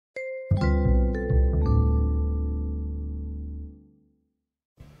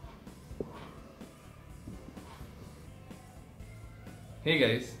Hey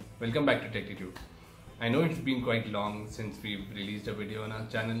guys, welcome back to TechTube. I know it's been quite long since we've released a video on our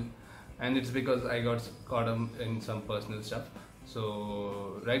channel, and it's because I got caught up in some personal stuff.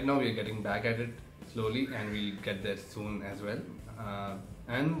 So right now we're getting back at it slowly and we'll get there soon as well.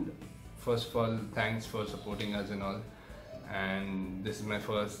 And first of all, thanks for supporting us and all. And this is my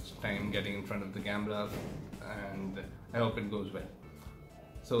first time getting in front of the camera and I hope it goes well.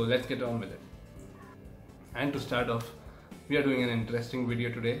 So let's get on with it. And to start off, we are doing an interesting video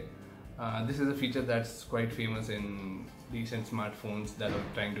today. This is a feature that's quite famous in recent smartphones that are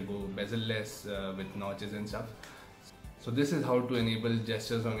trying to go bezel-less with notches and stuff. So this is how to enable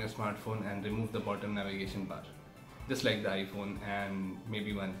gestures on your smartphone and remove the bottom navigation bar, just like the iPhone and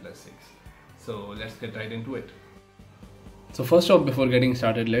maybe OnePlus 6. So let's get right into it. So first off, before getting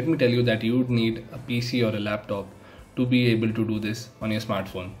started, let me tell you that you would need a PC or a laptop to be able to do this on your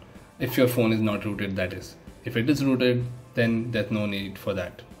smartphone. If your phone is not rooted, that is. If it is rooted, then there's no need for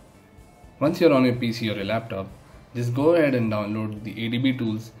that. Once you're on your PC or a laptop, just go ahead and download the ADB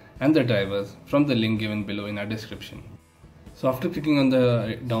tools and the drivers from the link given below in our description. So after clicking on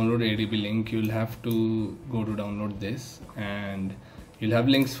the download ADB link, you'll have to go to download this, and you'll have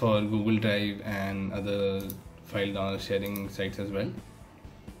links for Google Drive and other file sharing sites as well.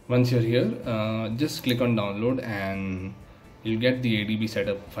 Once you're here, just click on download and you'll get the ADB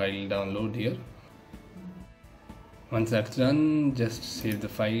setup file download here. Once that's done, just save the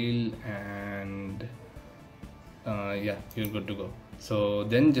file and yeah, you're good to go. So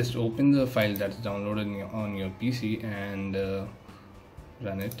then just open the file that's downloaded on your PC and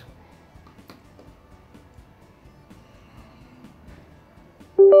run it.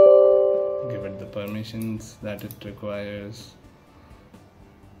 Give it the permissions that it requires,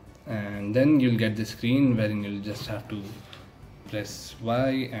 and then you'll get the screen wherein you'll just have to press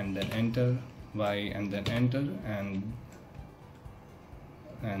Y and then enter, Y and then enter,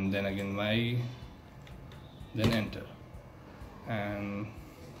 and then again Y, then enter, and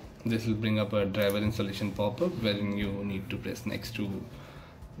this will bring up a driver installation pop-up wherein you need to press next to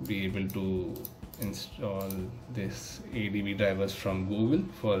be able to install this ADB drivers from Google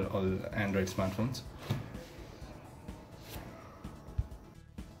for all Android smartphones.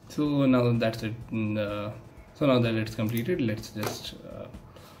 So now that's it. So now that it's completed, let's just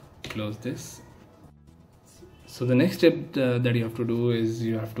close this. So the next step that you have to do is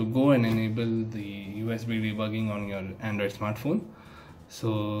you have to go and enable the USB debugging on your Android smartphone.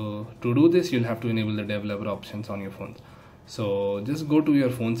 So to do this, you'll have to enable the developer options on your phone. So just go to your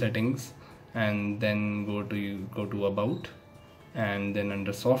phone settings and then go to about, and then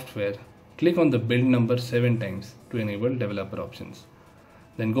under software, click on the build number 7 times to enable developer options.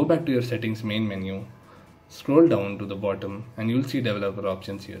 Then go back to your settings main menu, scroll down to the bottom, and you'll see developer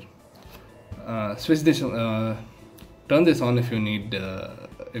options here. Switch this, turn this on if you need,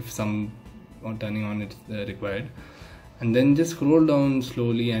 if some turning on is required, and then just scroll down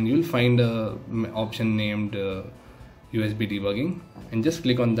slowly and you'll find a option named USB debugging, and just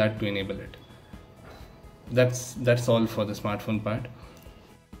click on that to enable it. That's all for the smartphone part.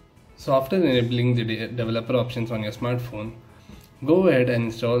 So after enabling the developer options on your smartphone, go ahead and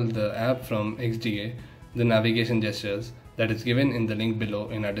install the app from XDA, the navigation gestures, that is given in the link below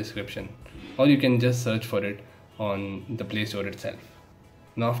in our description, or you can just search for it on the Play Store itself.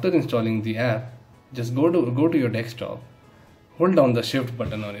 Now after installing the app, just go to your desktop, hold down the shift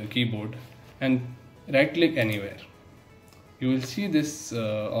button on your keyboard and right click anywhere. You will see this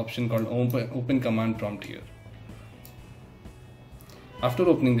option called open command prompt here. After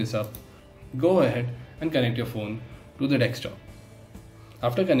opening this up, go ahead and connect your phone to the desktop.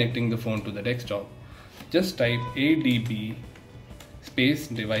 After connecting the phone to the desktop, just type ADB space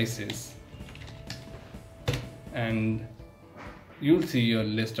devices and you'll see your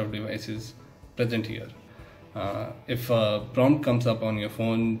list of devices present here. If a prompt comes up on your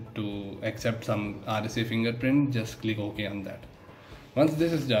phone to accept some RSA fingerprint, just click OK on that. Once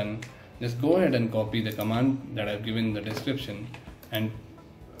this is done, just go ahead and copy the command that I've given in the description and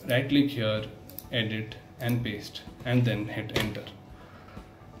right click here, edit and paste, and then hit enter.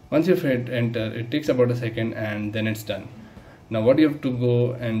 Once you've hit enter, it takes about a second and then it's done. Now what you have to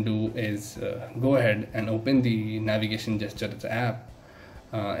go and do is go ahead and open the navigation gestures app.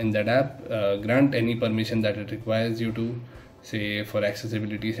 In that app, grant any permission that it requires you to. Say for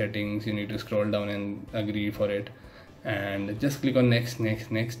accessibility settings, you need to scroll down and agree for it, and just click on next,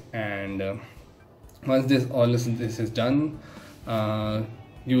 and once all this is done,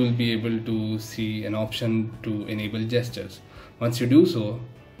 you will be able to see an option to enable gestures. Once you do so,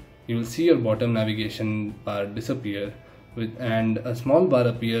 you will see your bottom navigation bar disappear, and a small bar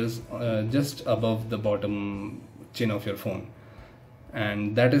appears just above the bottom chin of your phone.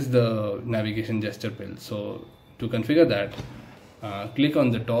 and that is the navigation gesture pill. So to configure that, click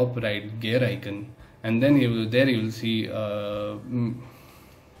on the top right gear icon, and then you will see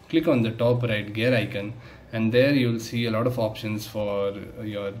click on the top right gear icon, and there you will see a lot of options for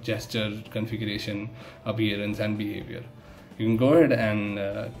your gesture configuration, appearance and behavior. You can go ahead and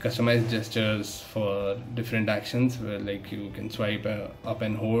customize gestures for different actions, where like you can swipe up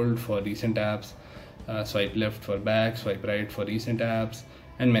and hold for recent apps, swipe left for back, swipe right for recent apps,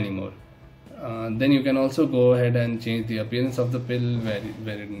 and many more. Then you can also go ahead and change the appearance of the pill,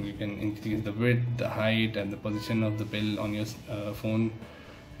 where you can increase the width, the height and the position of the pill on your phone.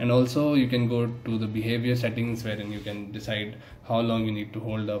 And also you can go to the behavior settings, wherein you can decide how long you need to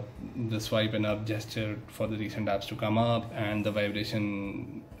hold up the swipe and up gesture for the recent apps to come up, and the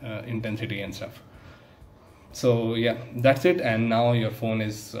vibration intensity and stuff. So yeah, that's it. And now your phone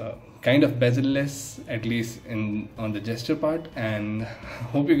is kind of bezel-less, at least on the gesture part. And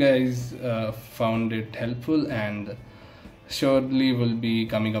hope you guys found it helpful, and surely will be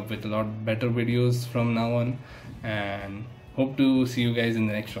coming up with a lot better videos from now on, and hope to see you guys in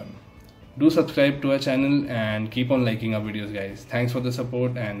the next one. Do subscribe to our channel and keep on liking our videos, guys. Thanks for the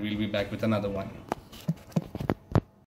support, and we'll be back with another one.